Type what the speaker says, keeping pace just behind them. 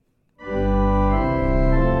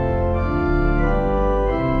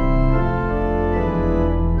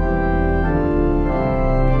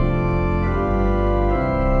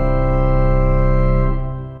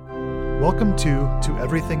to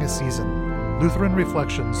Everything a Season, Lutheran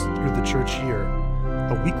Reflections Through the Church Year,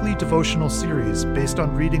 a weekly devotional series based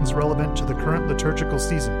on readings relevant to the current liturgical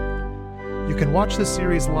season. You can watch this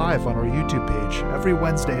series live on our YouTube page every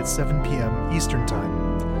Wednesday at 7 p.m. Eastern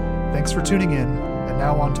Time. Thanks for tuning in, and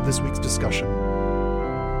now on to this week's discussion.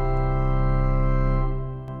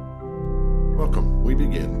 Welcome. We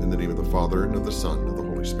begin in the name of the Father, and of the Son, and of the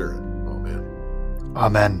Holy Spirit. Amen.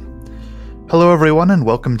 Amen. Hello, everyone, and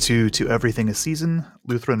welcome to Everything a Season,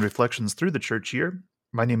 Lutheran Reflections Through the Church Year.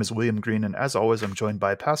 My name is William Green, and as always, I'm joined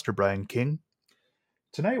by Pastor Brian King.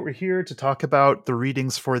 Tonight, we're here to talk about the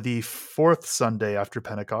readings for the fourth Sunday after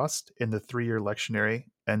Pentecost in the three-year lectionary,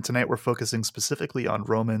 and tonight we're focusing specifically on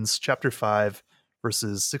Romans chapter 5,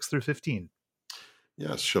 verses 6 through 15.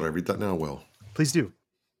 Yes, should I read that now, Will? Please do.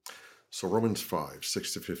 So Romans 5,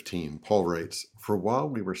 6 to 15, Paul writes, "For while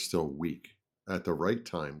we were still weak, at the right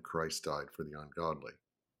time Christ died for the ungodly.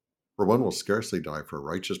 For one will scarcely die for a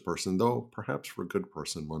righteous person, though perhaps for a good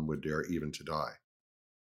person one would dare even to die.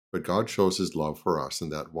 But God shows his love for us in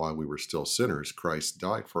that while we were still sinners, Christ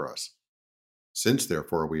died for us. Since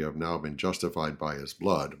therefore we have now been justified by his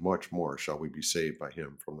blood, much more shall we be saved by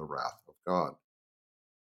him from the wrath of God.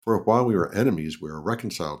 For if while we were enemies we were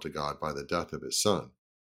reconciled to God by the death of his Son,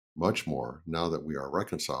 much more, now that we are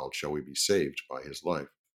reconciled, shall we be saved by his life.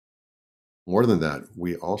 More than that,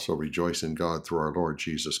 we also rejoice in God through our Lord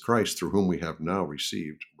Jesus Christ, through whom we have now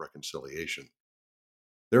received reconciliation.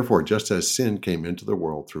 Therefore, just as sin came into the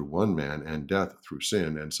world through one man, and death through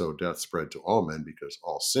sin, and so death spread to all men because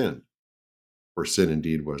all sinned. For sin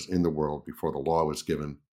indeed was in the world before the law was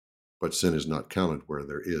given, but sin is not counted where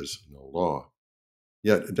there is no law.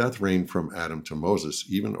 Yet death reigned from Adam to Moses,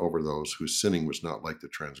 even over those whose sinning was not like the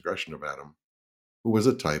transgression of Adam, who was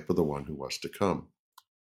a type of the one who was to come.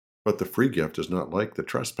 But the free gift is not like the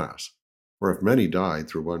trespass. For if many died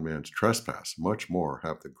through one man's trespass, much more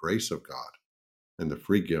have the grace of God and the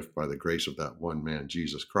free gift by the grace of that one man,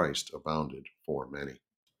 Jesus Christ, abounded for many."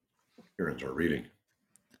 Here ends our reading.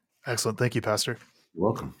 Excellent. Thank you, Pastor. You're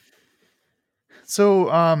welcome. So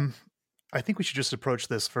I think we should just approach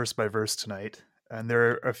this verse by verse tonight. And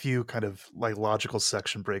there are a few kind of like logical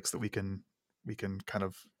section breaks that we can kind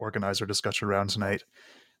of organize our discussion around tonight.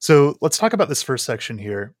 So let's talk about this first section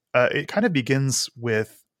here. It kind of begins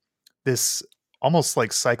with this almost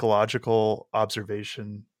like psychological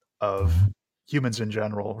observation of humans in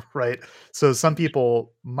general, right? So some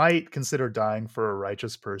people might consider dying for a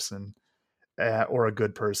righteous person or a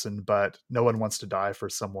good person, but no one wants to die for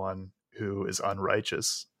someone who is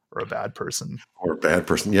unrighteous or a bad person. Or a bad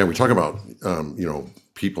person. Yeah, we talk about,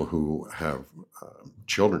 people who have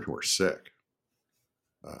children who are sick.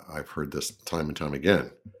 I've heard this time and time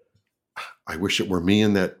again. I wish it were me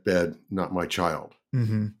in that bed, not my child.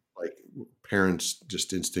 Mm-hmm. Like parents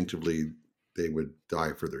just instinctively, they would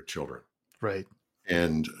die for their children. Right.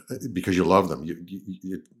 And because you love them,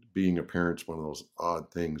 being a parent's one of those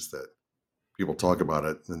odd things that people talk about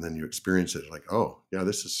it and then you experience it like, oh yeah,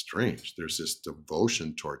 this is strange. There's this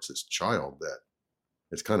devotion towards this child that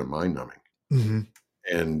it's kind of mind numbing. Mm-hmm.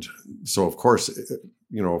 And so of course,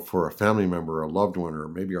 for a family member, a loved one, or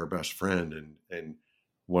maybe our best friend, and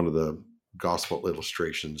one of the gospel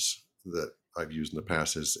illustrations that I've used in the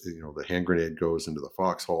past is, the hand grenade goes into the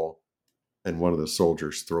foxhole and one of the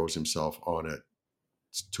soldiers throws himself on it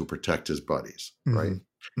to protect his buddies, Mm-hmm. right?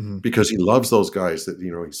 Mm-hmm. Because he loves those guys that,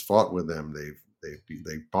 he's fought with them.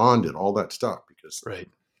 They've bonded, all that stuff, because Right.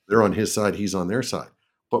 they're on his side, he's on their side.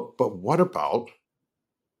 But what about,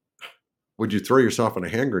 would you throw yourself on a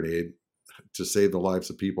hand grenade to save the lives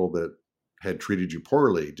of people that had treated you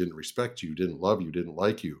poorly, didn't respect you, didn't love you, didn't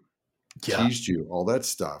like you, teased you, all that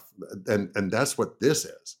stuff? And that's what this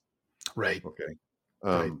is. Right. Okay.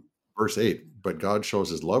 Right. Verse 8, but God shows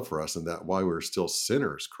his love for us, and that while we were still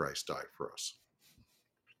sinners, Christ died for us.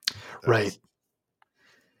 Right.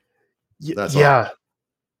 That's yeah.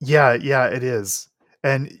 Yeah, it is.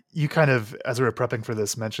 And you kind of, as we were prepping for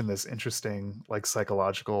this, mentioned this interesting like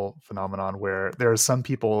psychological phenomenon where there are some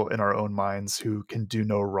people in our own minds who can do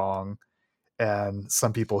no wrong and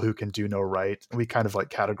some people who can do no right. And we kind of like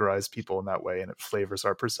categorize people in that way, and it flavors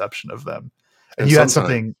our perception of them. And you had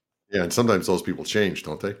something. Yeah, and sometimes those people change,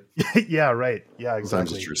 don't they? Yeah, right. Yeah, exactly.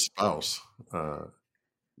 Sometimes it's your spouse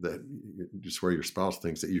that you swear your spouse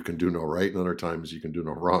thinks that you can do no right, and other times you can do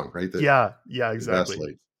no wrong, right? Yeah,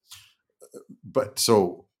 exactly. But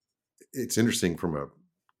so it's interesting from a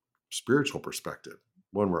spiritual perspective.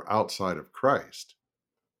 When we're outside of Christ,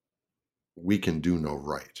 we can do no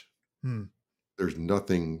right. There's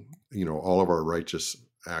nothing, all of our righteous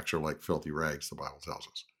acts are like filthy rags, the Bible tells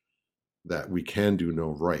us. That we can do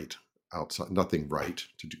no right outside, nothing right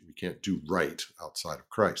to do. We can't do right outside of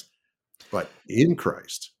Christ. But in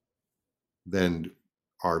Christ, then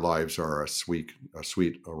our lives are a sweet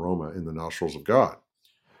aroma in the nostrils of God.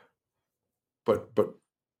 But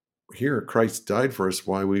here Christ died for us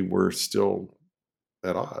while we were still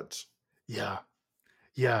at odds. Yeah.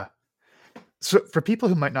 Yeah. So for people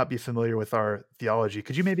who might not be familiar with our theology,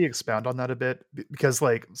 could you maybe expound on that a bit? Because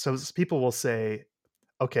so people will say,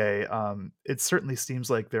 okay, it certainly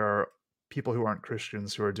seems like there are people who aren't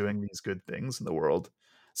Christians who are doing these good things in the world.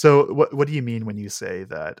 So what do you mean when you say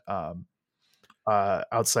that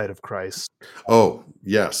outside of Christ? Oh,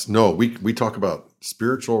 yes. No, we talk about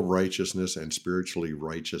spiritual righteousness and spiritually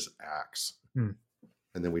righteous acts. Hmm.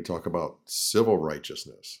 And then we talk about civil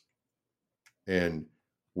righteousness. And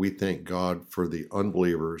we thank God for the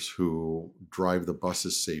unbelievers who drive the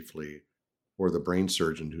buses safely, or the brain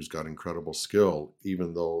surgeon who's got incredible skill,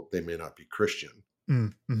 even though they may not be Christian.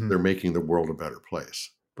 Mm-hmm. They're making the world a better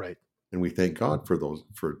place. Right. And we thank God for those,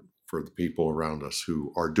 for the people around us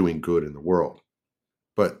who are doing good in the world.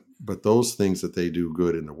 But those things that they do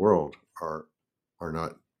good in the world are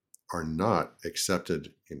not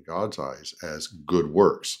accepted in God's eyes as good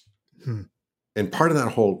works. Hmm. And part of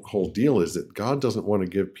that whole deal is that God doesn't want to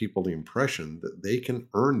give people the impression that they can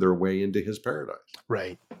earn their way into His paradise.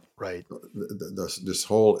 Right. Right. This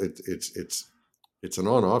whole it's an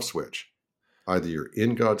on-off switch. Either you're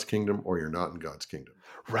in God's kingdom or you're not in God's kingdom.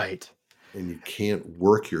 Right. And you can't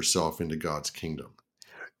work yourself into God's kingdom.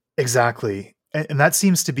 Exactly. And that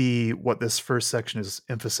seems to be what this first section is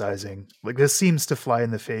emphasizing. Like this seems to fly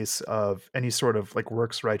in the face of any sort of like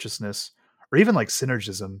works righteousness or even like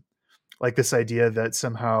synergism. Like this idea that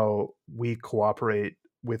somehow we cooperate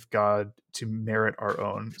with God to merit our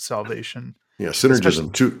own salvation. Yeah,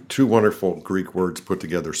 synergism, two wonderful Greek words put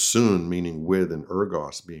together, sun meaning with and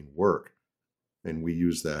ergos being work. And we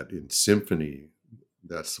use that in symphony,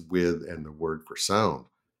 that's with and the word for sound.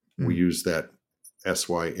 We use that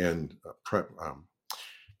SYN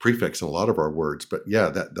prefix in a lot of our words. But yeah,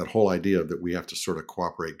 that whole idea that we have to sort of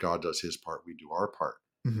cooperate, God does His part, we do our part.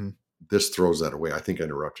 Mm-hmm. This throws that away. I think I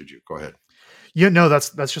interrupted you. Go ahead. Yeah, no,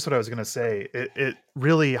 that's just what I was going to say. It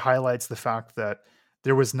really highlights the fact that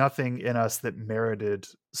there was nothing in us that merited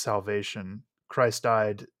salvation. Christ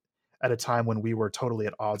died at a time when we were totally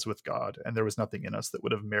at odds with God, and there was nothing in us that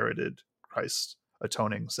would have merited Christ's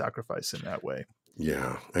atoning sacrifice in that way.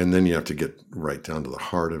 Yeah, and then you have to get right down to the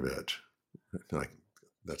heart of it. Like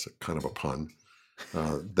that's a kind of a pun.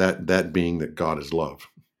 That being that God is love,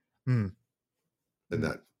 and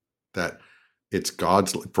that it's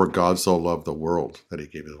for God so loved the world that He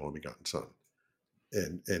gave His only begotten Son.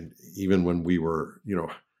 And even when we were,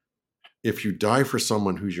 if you die for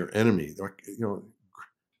someone who's your enemy,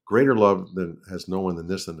 greater love has no one than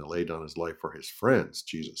this, than to lay down his life for his friends,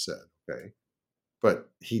 Jesus said. Okay, but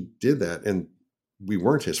He did that, and we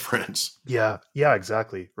weren't His friends. Yeah,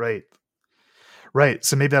 exactly. Right.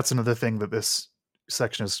 So maybe that's another thing that this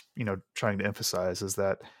section is, trying to emphasize, is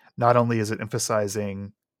that not only is it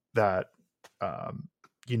emphasizing that,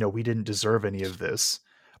 we didn't deserve any of this,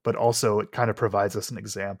 but also it kind of provides us an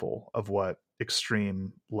example of what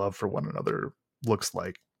extreme love for one another looks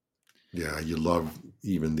like. Yeah, you love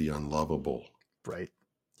even the unlovable. Right.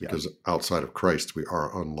 Yeah. Because outside of Christ, we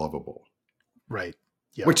are unlovable. Right.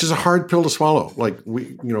 Yeah. Which is a hard pill to swallow. Like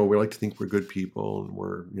we like to think we're good people and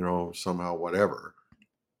we're, somehow whatever,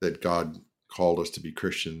 that God called us to be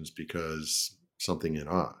Christians because something in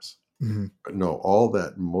us. Mm-hmm. But no, all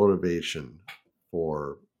that motivation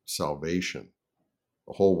for salvation,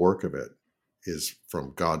 the whole work of it is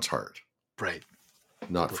from God's heart. Right.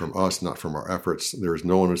 Not from us, not from our efforts. There is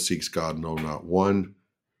no one who seeks God, no, not one.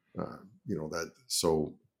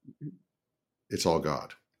 So it's all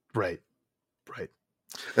God. Right.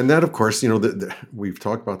 And that, of course, we've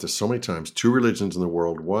talked about this so many times. Two religions in the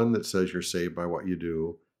world: one that says you're saved by what you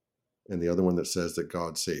do, and the other one that says that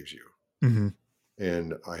God saves you. Mm-hmm.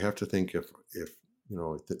 And I have to think if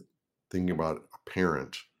thinking about a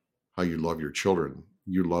parent, how you love your children,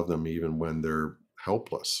 you love them even when they're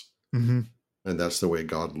helpless. Mm-hmm. And that's the way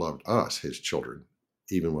God loved us, His children,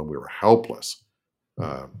 even when we were helpless.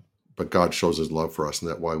 But God shows His love for us,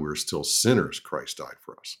 and that while we were still sinners, Christ died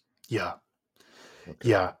for us. Yeah. Okay.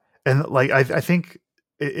 Yeah. And I think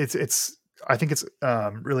it's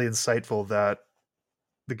really insightful that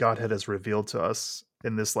the Godhead has revealed to us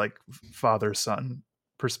in this like father-son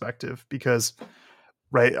perspective, because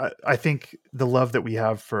I think the love that we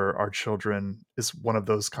have for our children is one of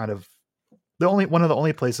those kind of one of the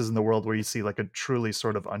only places in the world where you see like a truly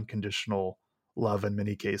sort of unconditional love in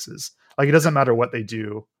many cases. Like it doesn't matter what they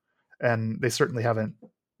do, and they certainly haven't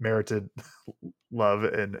merited love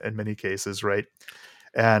in many cases, right?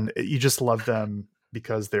 And you just love them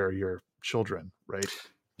because they're your children, right?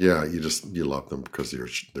 Yeah, you love them because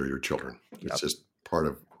they're your children. It's Yep. just part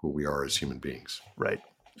of who we are as human beings. Right.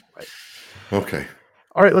 Right. Okay.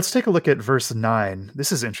 All right, let's take a look at verse 9.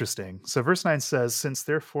 This is interesting. So, verse 9 says, "Since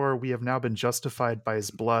therefore we have now been justified by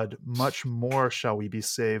his blood, much more shall we be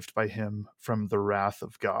saved by him from the wrath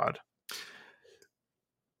of God."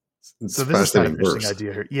 It's So, a this is kind of fascinating an interesting verse.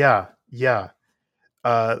 idea here. Yeah. Yeah.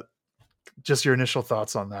 Uh, just your initial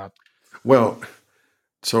thoughts on that. Well,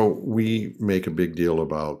 so we make a big deal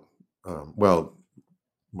about, well,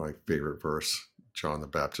 my favorite verse, John the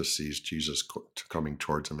Baptist sees Jesus coming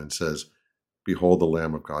towards him and says, "Behold the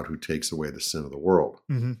Lamb of God who takes away the sin of the world."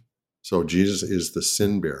 Hmm. So Jesus is the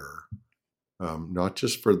sin bearer, not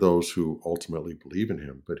just for those who ultimately believe in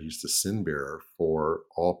him, but he's the sin bearer for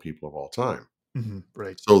all people of all time. Hmm.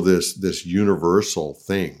 Right. So this universal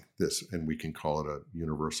thing, and we can call it a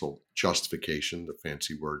universal justification, the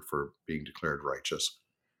fancy word for being declared righteous.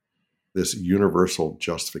 This universal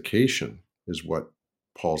justification is what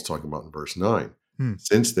Paul's talking about in verse 9. Hmm.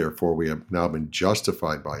 Since therefore we have now been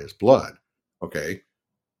justified by his blood. Okay,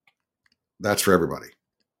 that's for everybody.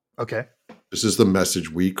 Okay. This is the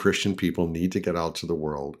message we Christian people need to get out to the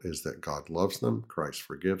world, is that God loves them, Christ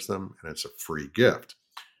forgives them, and it's a free gift.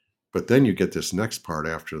 But then you get this next part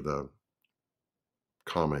after the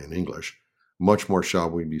comma in English, much more shall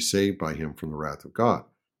we be saved by him from the wrath of God.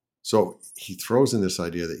 So he throws in this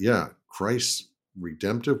idea that, yeah, Christ's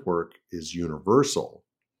redemptive work is universal,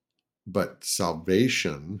 but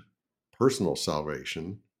salvation, personal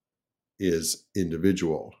salvation, is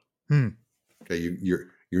individual. Hmm. Okay,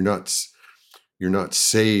 you're not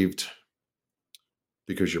saved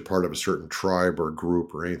because you're part of a certain tribe or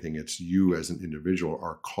group or anything. It's you as an individual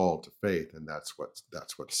are called to faith, and that's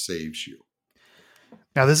what saves you.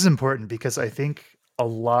 Now, this is important because I think a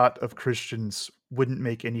lot of Christians wouldn't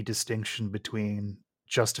make any distinction between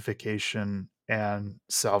justification and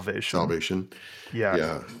salvation. Salvation. Yeah.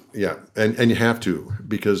 Yeah, yeah, and you have to,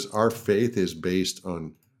 because our faith is based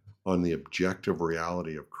on the objective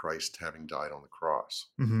reality of Christ having died on the cross.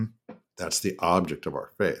 Hmm. That's the object of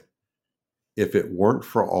our faith. If it weren't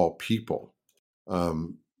for all people,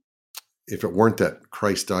 um, if it weren't that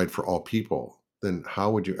Christ died for all people, then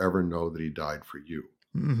how would you ever know that He died for you?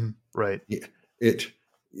 Hmm. Right. Yeah, it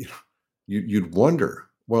you'd wonder.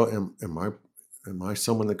 Well, am I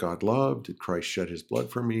someone that God loved? Did Christ shed His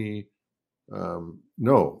blood for me?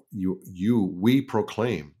 No, we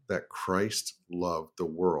proclaim that Christ loved the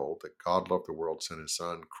world, that God loved the world, sent his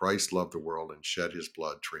son. Christ loved the world and shed his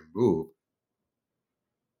blood to remove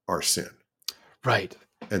our sin. Right.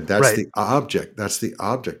 And that's Right. the object. That's the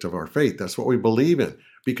object of our faith. That's what we believe in.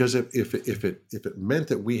 Because if it meant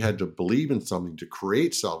that we had to believe in something to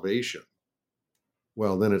create salvation,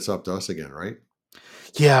 well, then it's up to us again, right?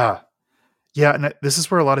 Yeah. Yeah. And this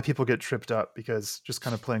is where a lot of people get tripped up because just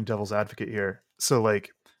kind of playing devil's advocate here. So,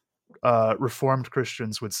 like, Reformed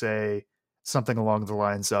Christians would say something along the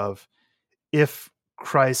lines of, if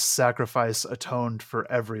Christ's sacrifice atoned for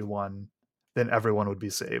everyone, then everyone would be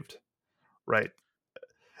saved. Right.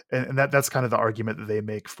 And that's kind of the argument that they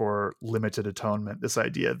make for limited atonement. This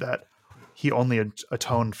idea that he only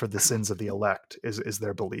atoned for the sins of the elect is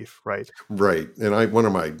their belief, right? Right. And one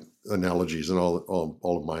of my analogies, and all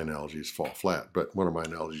of my analogies fall flat, but one of my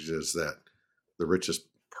analogies is that the richest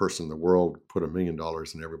person in the world put $1 million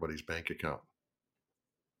in everybody's bank account.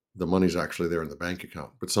 The money's actually there in the bank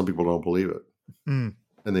account, but some people don't believe it. Mm.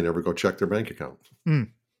 And they never go check their bank account. Mm.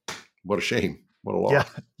 What a shame. What a Yeah.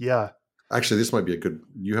 loss. Yeah. Actually, this might be a good,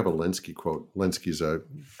 you have a Lenski quote. Lenski's a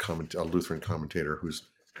Lutheran commentator who's,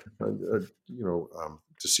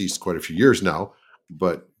 deceased quite a few years now,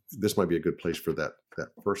 but this might be a good place for that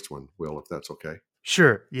first one, Will, if that's okay.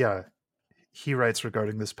 Sure. Yeah. He writes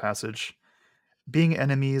regarding this passage, being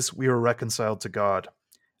enemies, we were reconciled to God.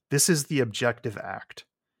 This is the objective act.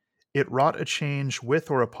 It wrought a change with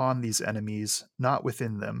or upon these enemies, not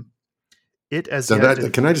within them. It as Now yet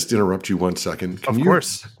did. can I just interrupt you 1 second? Of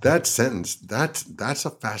course. That sentence, that's a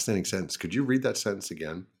fascinating sentence. Could you read that sentence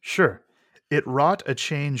again? Sure. It wrought a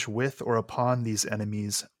change with or upon these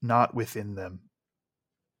enemies, not within them.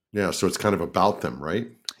 Yeah, so it's kind of about them, right?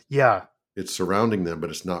 Yeah. It's surrounding them, but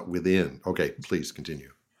it's not within. Okay, please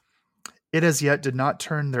continue. It as yet did not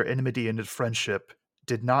turn their enmity into friendship,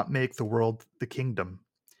 did not make the world the kingdom.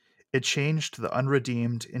 It changed the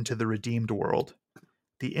unredeemed into the redeemed world.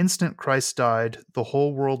 The instant Christ died, the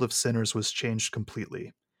whole world of sinners was changed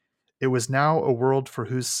completely. It was now a world for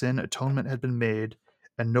whose sin atonement had been made,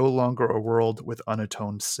 and no longer a world with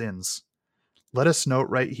unatoned sins. Let us note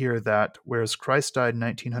right here that, whereas Christ died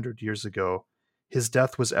 1900 years ago, His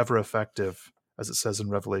death was ever effective, as it says in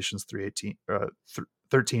Revelations 13,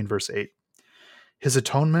 verse 8. His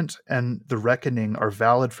atonement and the reckoning are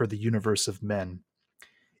valid for the universe of men.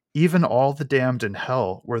 Even all the damned in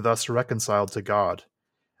hell were thus reconciled to God.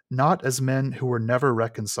 Not as men who were never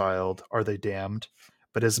reconciled are they damned,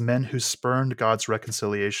 but as men who spurned God's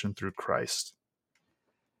reconciliation through Christ.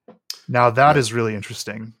 Now that is really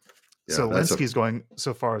interesting. Yeah, So Linsky's going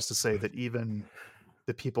so far as to say that even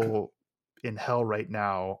the people in hell right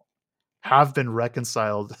now have been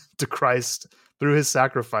reconciled to Christ through his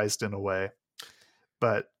sacrifice in a way.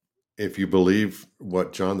 But if you believe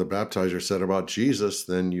what John the Baptizer said about Jesus,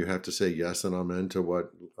 then you have to say yes and amen to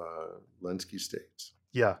what Linsky states.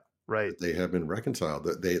 Yeah, right. That they have been reconciled,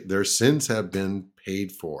 that their sins have been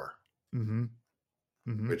paid for. Mm-hmm.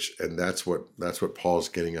 Mm-hmm. And that's what Paul's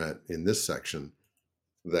getting at in this section.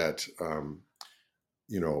 That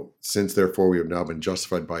since therefore we have now been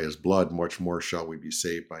justified by his blood, much more shall we be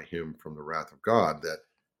saved by him from the wrath of God. That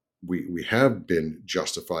we have been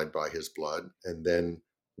justified by his blood, and then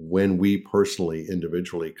when we personally,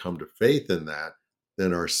 individually come to faith in that,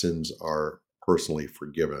 then our sins are personally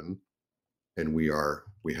forgiven, and we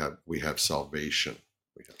have salvation.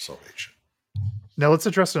 We have salvation. Now let's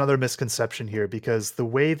address another misconception here, because the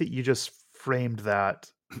way that you just framed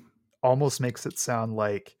that almost makes it sound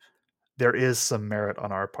like there is some merit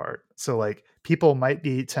on our part. So like people might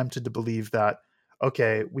be tempted to believe that,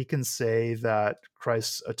 okay, we can say that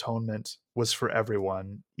Christ's atonement was for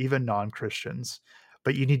everyone, even non-Christians,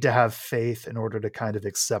 but you need to have faith in order to kind of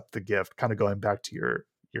accept the gift, kind of going back to your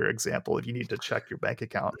example, if you need to check your bank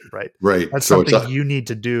account, right? Right. That's so something you need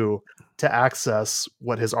to do to access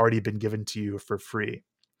what has already been given to you for free.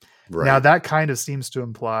 Right. Now that kind of seems to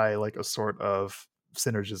imply like a sort of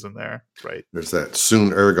synergism there, right? There's that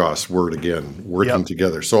soon ergos word again, working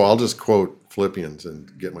together. So I'll just quote Philippians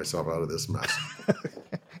and get myself out of this mess.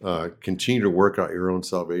 Continue to work out your own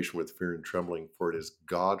salvation with fear and trembling, for it is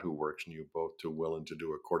God who works in you both to will and to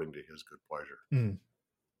do according to his good pleasure. Mm.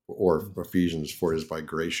 Or Ephesians, for it is by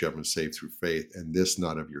grace you have been saved through faith, and this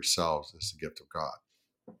not of yourselves, it's the gift of God.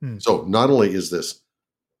 Mm. So not only is this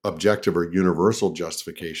objective or universal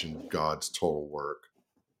justification God's total work,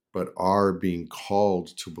 but our being called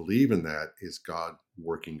to believe in that is God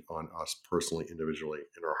working on us personally, individually,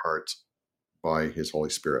 in our hearts by his Holy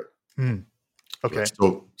Spirit. Mm. Okay.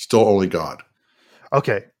 So still only God.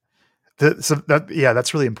 Okay.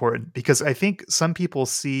 That's really important, because I think some people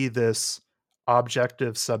see this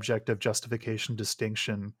objective, subjective justification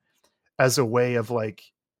distinction as a way of like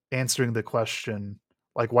answering the question,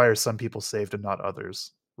 like, why are some people saved and not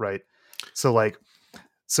others? Right.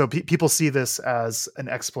 So people see this as an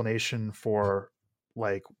explanation for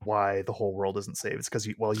like why the whole world isn't saved. It's because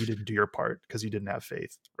you didn't do your part because you didn't have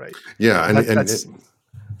faith. Right. Yeah.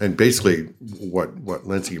 And basically what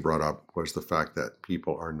Linsky brought up was the fact that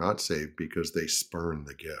people are not saved because they spurn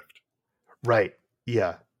the gift. Right.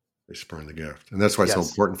 Yeah. They spurn the gift. And that's why it's so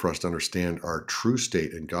important for us to understand our true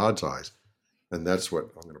state in God's eyes. And that's what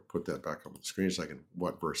I'm going to put that back up on the screen in a second,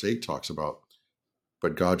 what verse 8 talks about.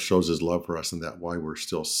 But God shows his love for us in that while we're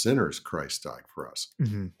still sinners, Christ died for us.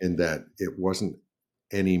 Mm-hmm. And that it wasn't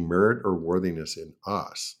any merit or worthiness in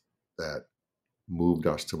us that moved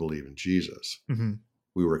us to believe in Jesus. Mm-hmm.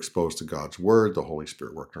 We were exposed to God's word. The Holy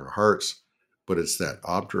Spirit worked in our hearts. But it's that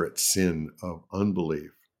obdurate sin of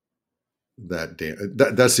unbelief that's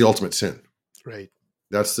the ultimate sin. Right.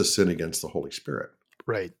 That's the sin against the Holy Spirit.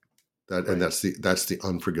 Right. And that's the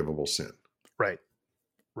unforgivable sin. Right.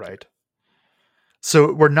 Right.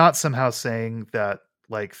 So we're not somehow saying that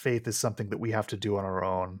like faith is something that we have to do on our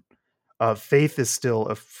own. Faith is still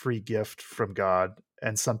a free gift from God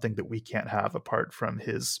and something that we can't have apart from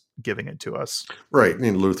his giving it to us. Right.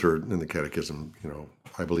 In Luther, in the Catechism,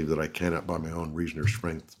 I believe that I cannot by my own reason or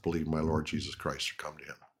strength believe my Lord Jesus Christ or come to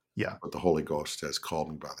him. Yeah. But the Holy Ghost has called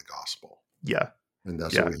me by the gospel. Yeah. And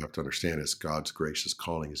that's what we have to understand is God's gracious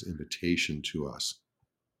calling, his invitation to us.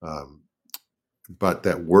 But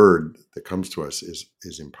that word that comes to us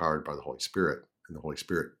is empowered by the Holy Spirit, and the Holy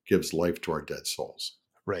Spirit gives life to our dead souls.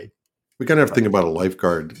 Right. We kind of have to think about a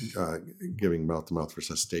lifeguard giving mouth-to-mouth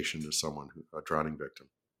resuscitation to someone, a drowning victim.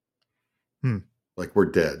 Like we're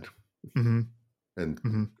dead, mm-hmm. and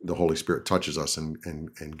mm-hmm. the Holy Spirit touches us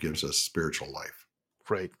and gives us spiritual life.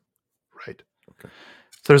 Right. Right. Okay.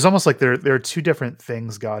 So there's almost like there are two different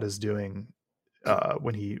things God is doing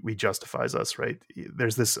when he justifies us, right?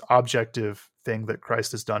 There's this objective thing that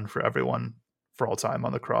Christ has done for everyone for all time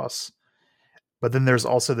on the cross. But then there's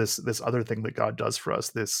also this other thing that God does for us,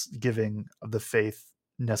 this giving of the faith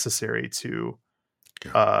necessary to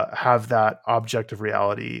have that objective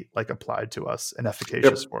reality like applied to us and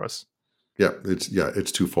efficacious for us.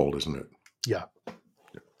 It's twofold, isn't it? Yeah.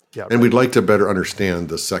 Yeah. And Right. we'd like to better understand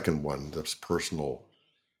the second one, this personal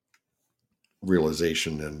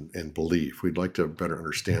realization and belief. We'd like to better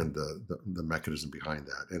understand the mechanism behind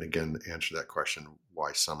that. And again, answer that question,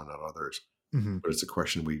 why some and not others? Mm-hmm. But it's a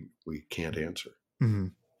question we can't answer. Mm-hmm.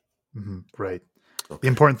 Mm-hmm. Right. The Okay.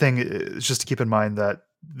 important thing is just to keep in mind that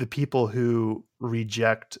the people who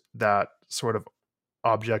reject that sort of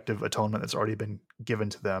objective atonement that's already been given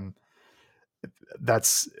to them,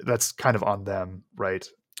 that's kind of on them, right?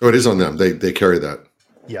 Oh, it is on them. They carry that.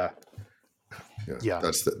 Yeah. Yeah. Yeah.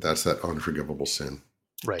 That's that unforgivable sin.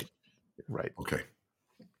 Right. Right. Okay.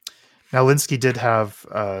 Now, Linsky did have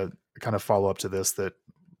kind of follow up to this that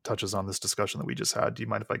touches on this discussion that we just had. Do you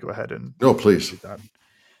mind if I go ahead and No, please. read that?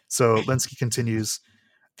 So Linsky continues,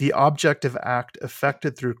 the objective act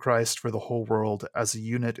effected through Christ for the whole world as a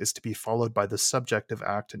unit is to be followed by the subjective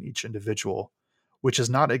act in each individual, which is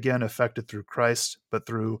not again effected through Christ, but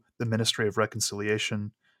through the ministry of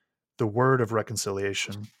reconciliation, the word of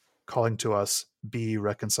reconciliation, calling to us, be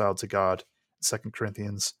reconciled to God, 2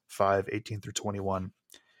 Corinthians 5:18-21.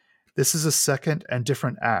 This is a second and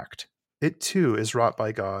different act. It too is wrought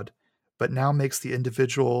by God, but now makes the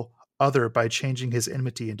individual other by changing his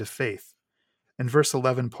enmity into faith. In verse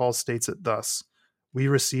 11, Paul states it thus: we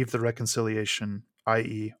received the reconciliation,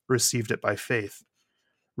 i.e., received it by faith.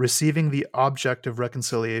 Receiving the object of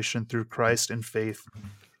reconciliation through Christ in faith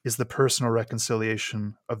is the personal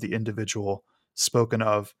reconciliation of the individual spoken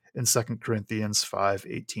of in 2 Corinthians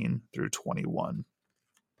 5:18-21.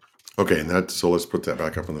 Okay, so let's put that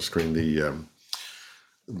back up on the screen. The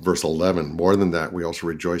verse 11, more than that, we also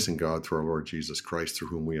rejoice in God through our Lord Jesus Christ, through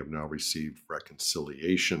whom we have now received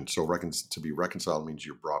reconciliation. So to be reconciled means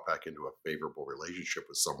you're brought back into a favorable relationship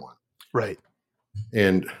with someone. Right.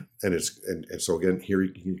 And so again, here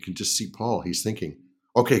you can just see Paul. He's thinking,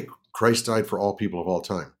 okay, Christ died for all people of all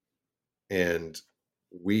time. And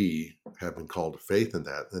we have been called to faith in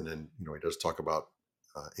that. And then, he does talk about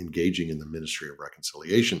engaging in the ministry of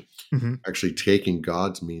reconciliation, Mm-hmm. actually taking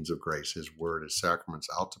God's means of grace, his word, his sacraments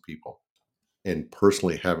out to people, and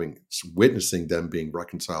personally witnessing them being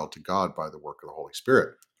reconciled to God by the work of the Holy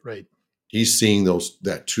Spirit. Right. He's seeing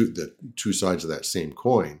the two sides of that same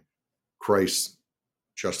coin. Christ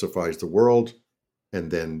justifies the world,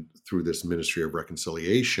 and then through this ministry of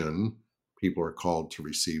reconciliation, people are called to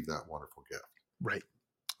receive that wonderful gift. Right.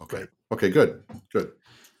 Okay. Right. Okay, good.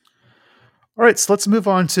 All right, so let's move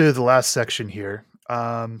on to the last section here,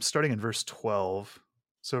 starting in verse 12.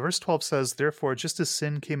 So verse 12 says, therefore, just as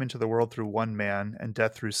sin came into the world through one man, and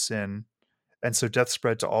death through sin, and so death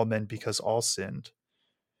spread to all men because all sinned.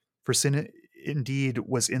 For sin indeed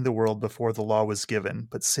was in the world before the law was given,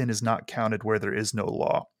 but sin is not counted where there is no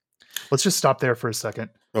law. Let's just stop there for a second.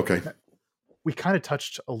 Okay. We kind of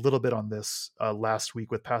touched a little bit on this last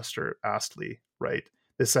week with Pastor Astley, right?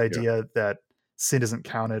 This idea that sin isn't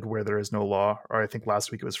counted where there is no law, or I think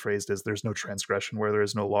last week it was phrased as there's no transgression where there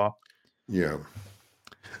is no law. Yeah.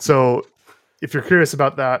 So if you're curious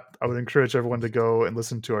about that, I would encourage everyone to go and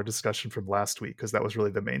listen to our discussion from last week, because that was really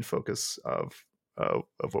the main focus of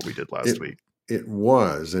what we did last week. It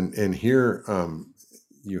was, and here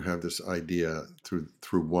you have this idea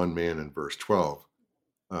through one man in verse 12,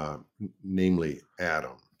 namely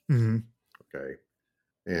Adam. Mm-hmm. Okay,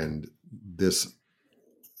 and this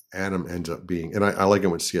Adam ends up being, and I like it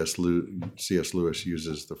when C.S. Lewis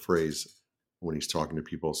uses the phrase when he's talking to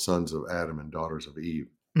people, sons of Adam and daughters of Eve.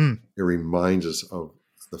 It reminds us of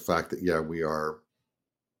the fact that, we are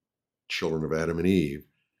children of Adam and Eve,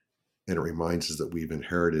 and it reminds us that we've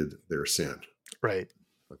inherited their sin. Right.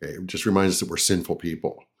 Okay. It just reminds us that we're sinful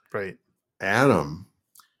people. Right. Adam,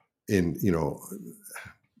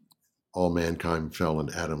 all mankind fell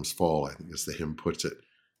in Adam's fall, I think as the hymn puts it,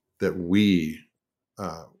 that we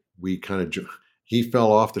he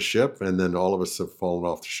fell off the ship, and then all of us have fallen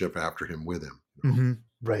off the ship after him with him. Mm-hmm.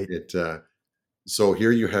 Right. So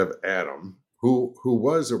here you have Adam, who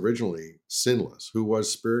was originally sinless, who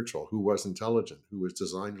was spiritual, who was intelligent, who was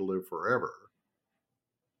designed to live forever,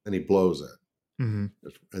 and he blows it. Mm-hmm.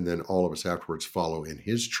 And then all of us afterwards follow in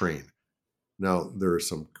his train. Now, there are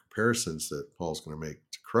some comparisons that Paul's going to make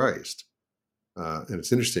to Christ. And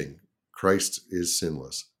it's interesting. Christ is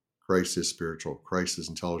sinless. Christ is spiritual. Christ is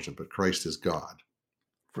intelligent, but Christ is God.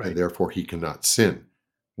 Right. And therefore, he cannot sin.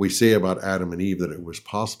 We say about Adam and Eve that it was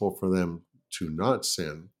possible for them to not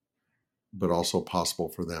sin, but also possible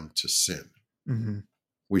for them to sin. Mm-hmm.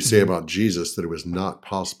 We say about Jesus that it was not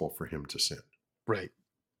possible for him to sin. Right.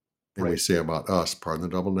 And we say about us, pardon the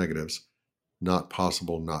double negatives, not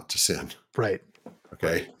possible not to sin. Right.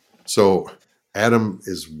 Okay. So Adam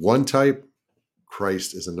is one type,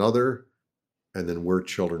 Christ is another. and then we're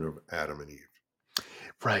children of Adam and Eve.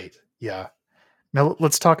 Right. Yeah. Now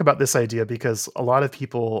let's talk about this idea because a lot of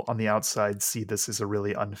people on the outside see this as a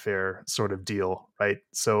really unfair sort of deal, right?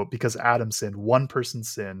 So because Adam sinned, one person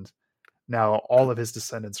sinned, now all of his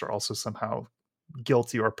descendants are also somehow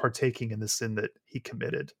guilty or partaking in the sin that he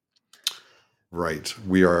committed. Right.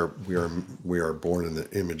 We are born in the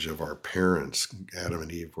image of our parents. Adam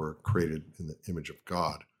and Eve were created in the image of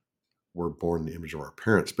God. We're born in the image of our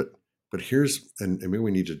parents. But here's, and maybe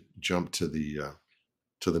we need to jump to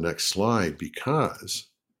the next slide, because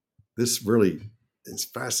this really is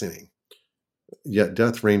fascinating. Yet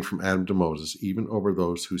death reigned from Adam to Moses, even over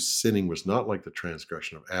those whose sinning was not like the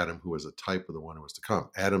transgression of Adam, who was a type of the one who was to come.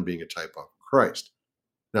 Adam being a type of Christ.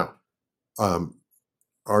 Now,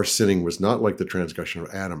 our sinning was not like the transgression of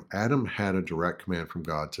Adam. Adam had a direct command from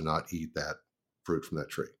God to not eat that fruit from that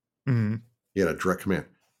tree. Mm-hmm. He had a direct command.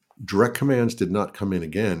 Direct commands did not come in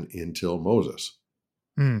again until Moses.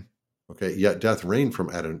 Mm. Okay. Yet death reigned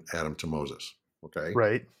from Adam to Moses. Okay.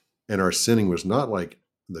 Right. And our sinning was not like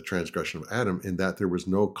the transgression of Adam, in that there was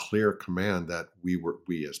no clear command that we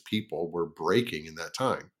as people were breaking in that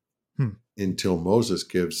time, until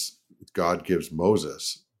God gives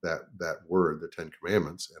Moses that word, the 10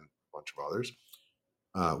 Commandments, and a bunch of others,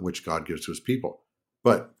 which God gives to his people.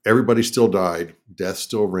 But everybody still died. Death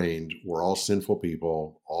still reigned. We're all sinful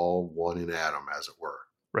people, all one in Adam, as it were.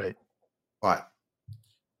 Right. But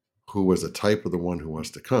who was a type of the one who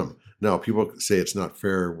was to come. Now, people say it's not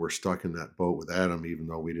fair. We're stuck in that boat with Adam, even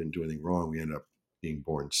though we didn't do anything wrong. We end up being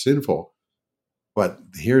born sinful. But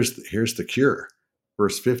here's the cure.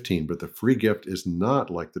 Verse 15, but the free gift is not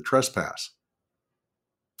like the trespass.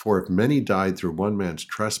 For if many died through one man's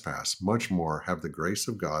trespass, much more have the grace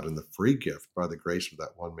of God and the free gift by the grace of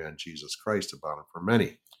that one man, Jesus Christ, abounded for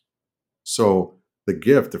many. So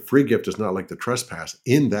the free gift is not like the trespass,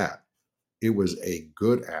 in that it was a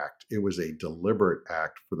good act. It was a deliberate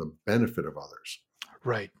act for the benefit of others.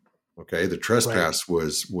 Right. Okay. The trespass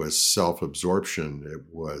was self-absorption. It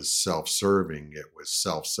was self-serving. It was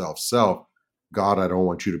self. God, I don't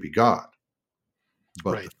want you to be God.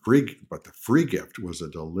 But the free gift was a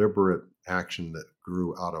deliberate action that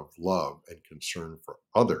grew out of love and concern for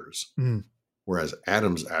others, whereas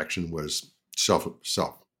Adam's action was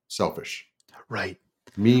selfish. Right.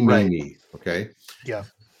 Me. Okay. Yeah.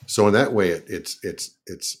 So in that way,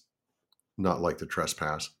 it's not like the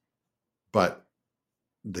trespass, but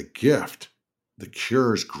the gift, the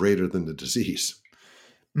cure, is greater than the disease,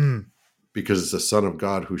 because it's the Son of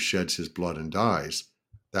God who sheds his blood and dies.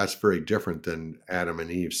 That's very different than Adam and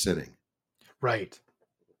Eve sinning. Right.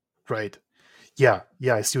 Yeah.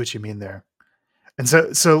 I see what you mean there. And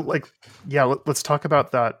so like, yeah, let's talk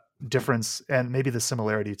about that difference and maybe the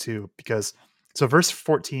similarity too, because so verse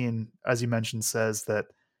 14, as you mentioned, says that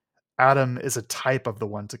Adam is a type of the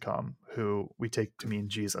one to come, who we take to mean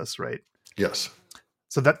Jesus, right? Yes.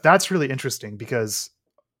 So that's really interesting, because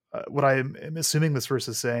what I'm assuming this verse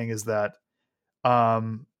is saying is that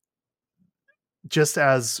just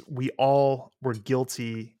as we all were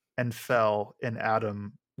guilty and fell in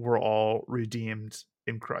Adam, we're all redeemed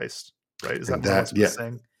in Christ, right? Is that more or less what it's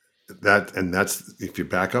saying? That's, if you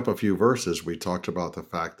back up a few verses, we talked about the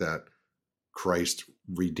fact that Christ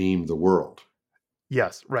redeemed the world.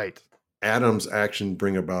 Yes, right. Adam's action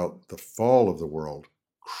bring about the fall of the world.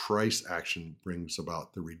 Christ's action brings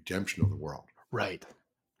about the redemption of the world. Right.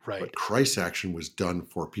 But Christ's action was done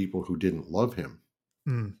for people who didn't love him.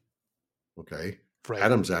 Okay. Right.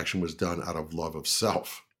 Adam's action was done out of love of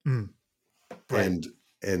self. Right.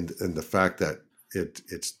 And the fact that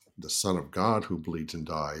it's the Son of God who bleeds and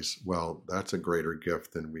dies, well, that's a greater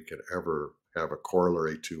gift than we could ever have a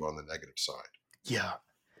corollary to on the negative side.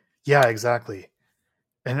 Yeah, exactly.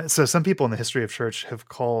 And so some people in the history of church have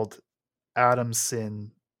called Adam's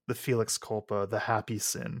sin the Felix culpa, the happy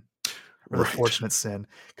sin, or the fortunate sin,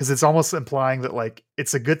 because it's almost implying that like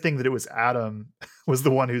it's a good thing that it was Adam was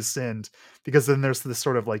the one who sinned, because then there's this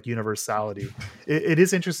sort of like universality. It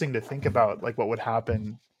is interesting to think about like what would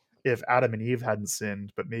happen if Adam and Eve hadn't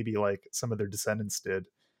sinned, but maybe like some of their descendants did.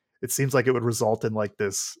 It seems like it would result in like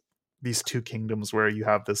these two kingdoms where you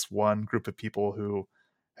have this one group of people who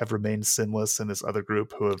have remained sinless and this other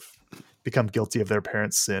group who have become guilty of their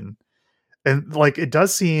parents' sin. And like, it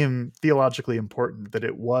does seem theologically important that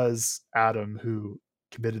it was Adam who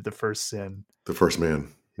committed the first sin. The first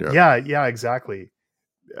man. Yeah, exactly.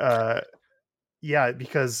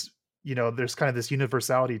 Because, there's kind of this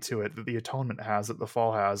universality to it that the atonement has, that the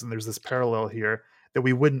fall has. And there's this parallel here that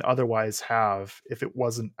we wouldn't otherwise have if it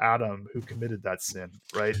wasn't Adam who committed that sin,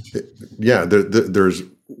 right? Yeah, there's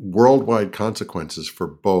worldwide consequences for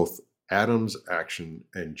both Adam's action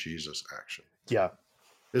and Jesus' action. Yeah.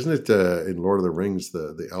 Isn't it in Lord of the Rings,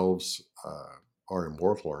 the elves are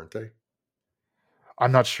immortal, aren't they?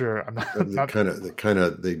 I'm not sure. I'm They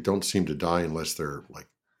not. they don't seem to die unless they're like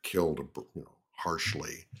killed,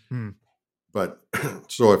 harshly. Hmm, But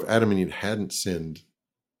so if Adam and Eve hadn't sinned,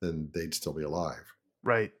 then they'd still be alive.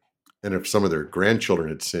 right. And if some of their grandchildren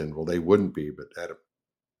had sinned, well, they wouldn't be. But Adam,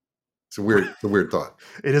 it's a weird thought.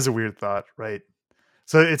 It is a weird thought, right?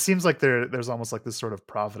 So it seems like there's almost like this sort of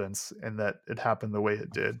providence in that it happened the way it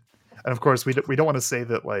did. And of course, we don't want to say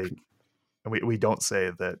that, like, and we don't say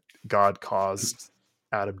that God caused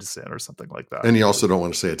Adam to sin or something like that. And you also don't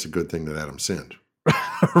want to say it's a good thing that Adam sinned.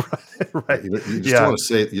 Right. You just Yeah. don't want to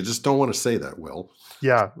say. You just don't want to say that, Will.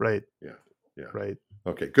 Yeah. Right. Yeah. Right.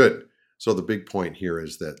 Okay, good. So the big point here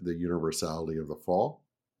is that the universality of the fall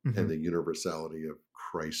Mhm. and the universality of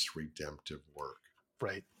Christ's redemptive work.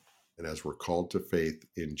 Right. And as we're called to faith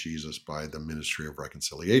in Jesus by the ministry of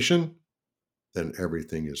reconciliation, then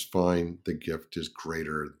everything is fine. The gift is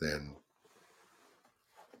greater than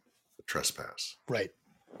the trespass. Right.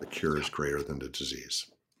 The cure is greater than the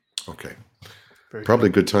disease. Okay. Very Probably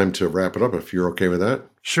good. a good time to wrap it up if you're okay with that.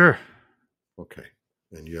 Sure. Okay.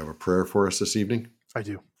 And you have a prayer for us this evening? I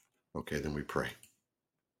do. Okay, then we pray.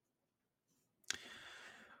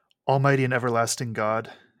 Almighty and everlasting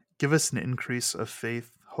God, give us an increase of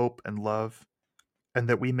faith, hope, and love, and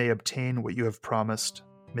that we may obtain what you have promised.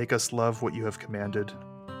 Make us love what you have commanded.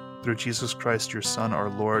 Through Jesus Christ, your Son, our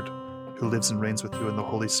Lord, who lives and reigns with you in the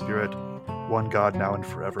Holy Spirit, one God, now and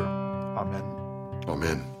forever. Amen.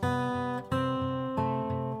 Amen.